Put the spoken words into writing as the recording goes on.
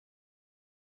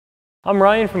I'm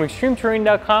Ryan from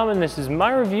ExtremeTerrain.com, and this is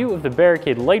my review of the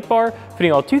Barricade light bar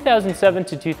fitting all 2007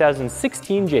 to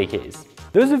 2016 JKs.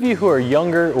 Those of you who are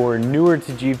younger or newer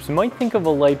to Jeeps might think of a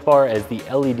light bar as the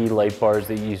LED light bars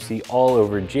that you see all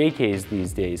over JKs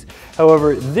these days.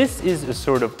 However, this is a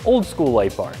sort of old school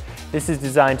light bar. This is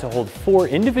designed to hold 4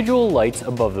 individual lights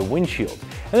above the windshield,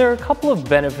 and there are a couple of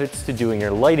benefits to doing your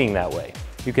lighting that way.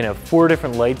 You can have 4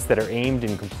 different lights that are aimed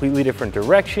in completely different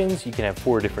directions, you can have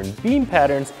 4 different beam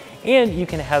patterns, and you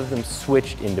can have them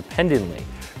switched independently.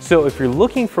 So if you're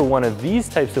looking for one of these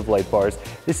types of light bars,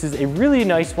 this is a really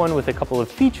nice one with a couple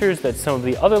of features that some of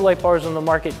the other light bars on the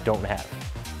market don't have.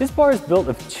 This bar is built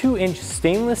of 2-inch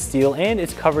stainless steel and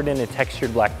it's covered in a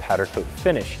textured black powder coat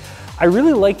finish. I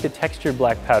really like the textured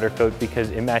black powder coat because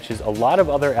it matches a lot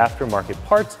of other aftermarket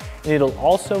parts, and it'll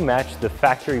also match the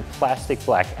factory plastic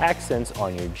black accents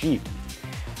on your Jeep.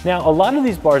 Now, a lot of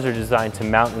these bars are designed to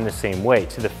mount in the same way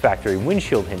to the factory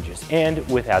windshield hinges and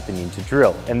without the need to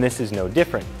drill, and this is no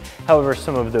different. However,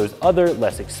 some of those other,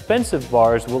 less expensive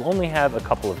bars will only have a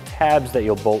couple of tabs that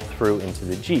you'll bolt through into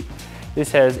the Jeep.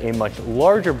 This has a much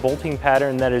larger bolting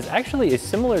pattern that is actually a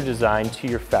similar design to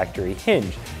your factory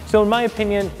hinge. So in my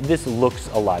opinion, this looks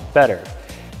a lot better.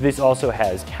 This also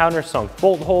has countersunk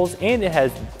bolt holes, and it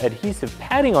has adhesive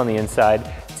padding on the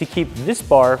inside to keep this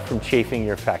bar from chafing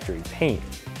your factory paint.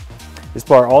 This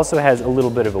bar also has a little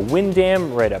bit of a wind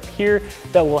dam right up here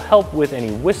that will help with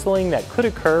any whistling that could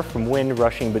occur from wind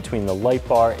rushing between the light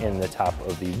bar and the top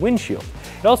of the windshield.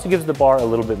 It also gives the bar a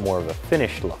little bit more of a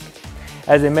finished look.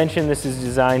 As I mentioned, this is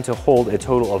designed to hold a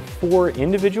total of 4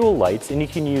 individual lights, and you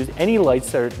can use any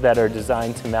lights that are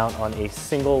designed to mount on a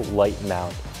single light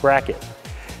mount bracket.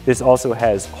 This also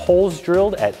has holes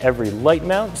drilled at every light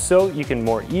mount so you can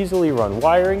more easily run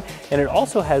wiring, and it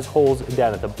also has holes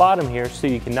down at the bottom here so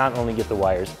you can not only get the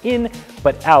wires in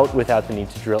but out without the need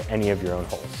to drill any of your own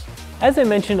holes. As I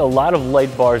mentioned, a lot of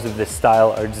light bars of this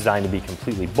style are designed to be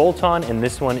completely bolt-on, and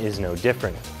this one is no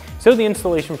different. So the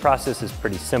installation process is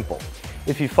pretty simple.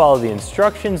 If you follow the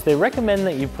instructions, they recommend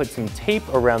that you put some tape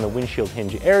around the windshield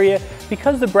hinge area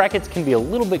because the brackets can be a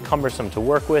little bit cumbersome to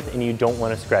work with and you don't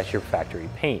want to scratch your factory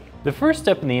paint. The first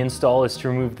step in the install is to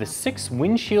remove the 6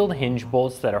 windshield hinge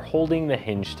bolts that are holding the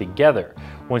hinge together.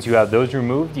 Once you have those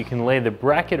removed, you can lay the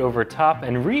bracket over top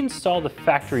and reinstall the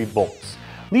factory bolts.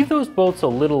 Leave those bolts a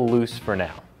little loose for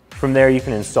now. From there, you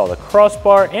can install the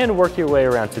crossbar and work your way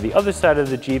around to the other side of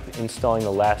the Jeep, installing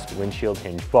the last windshield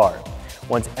hinge bar.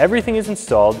 Once everything is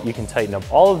installed, you can tighten up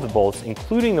all of the bolts,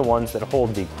 including the ones that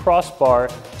hold the crossbar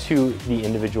to the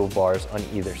individual bars on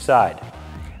either side.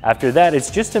 After that, it's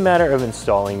just a matter of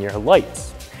installing your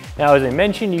lights. Now, as I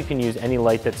mentioned, you can use any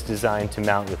light that's designed to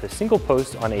mount with a single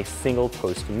post on a single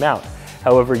post mount.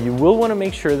 However, you will want to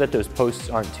make sure that those posts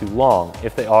aren't too long.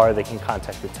 If they are, they can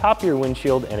contact the top of your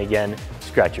windshield and again,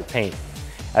 scratch your paint.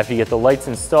 After you get the lights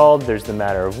installed, there's the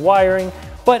matter of wiring.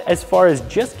 But as far as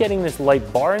just getting this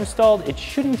light bar installed, it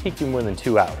shouldn't take you more than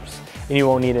 2 hours. And you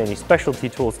won't need any specialty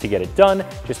tools to get it done,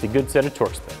 just a good set of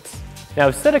Torx bits. Now,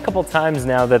 I've said a couple times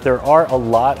now that there are a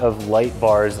lot of light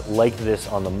bars like this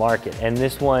on the market, and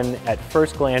this one at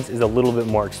first glance is a little bit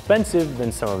more expensive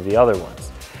than some of the other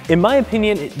ones. In my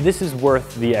opinion, this is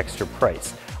worth the extra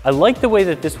price. I like the way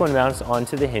that this one mounts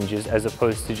onto the hinges as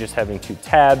opposed to just having 2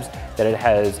 tabs, that it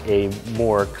has a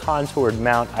more contoured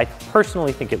mount. I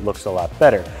personally think it looks a lot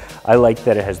better. I like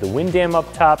that it has the wind dam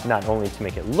up top, not only to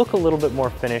make it look a little bit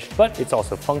more finished, but it's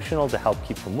also functional to help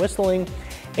keep from whistling.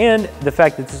 And the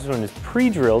fact that this one is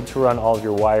pre-drilled to run all of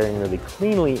your wiring really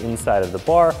cleanly inside of the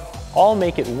bar all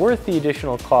make it worth the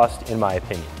additional cost, in my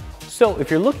opinion. So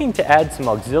if you're looking to add some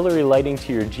auxiliary lighting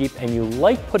to your Jeep and you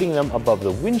like putting them above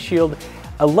the windshield,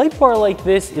 a light bar like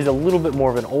this is a little bit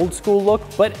more of an old school look,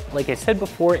 but like I said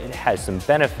before, it has some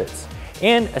benefits.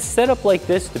 And a setup like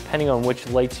this, depending on which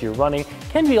lights you're running,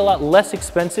 can be a lot less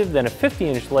expensive than a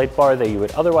 50-inch light bar that you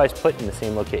would otherwise put in the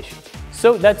same location.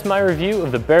 So that's my review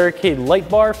of the Barricade light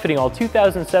bar fitting all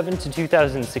 2007 to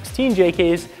 2016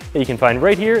 JKs that you can find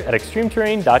right here at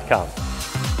ExtremeTerrain.com.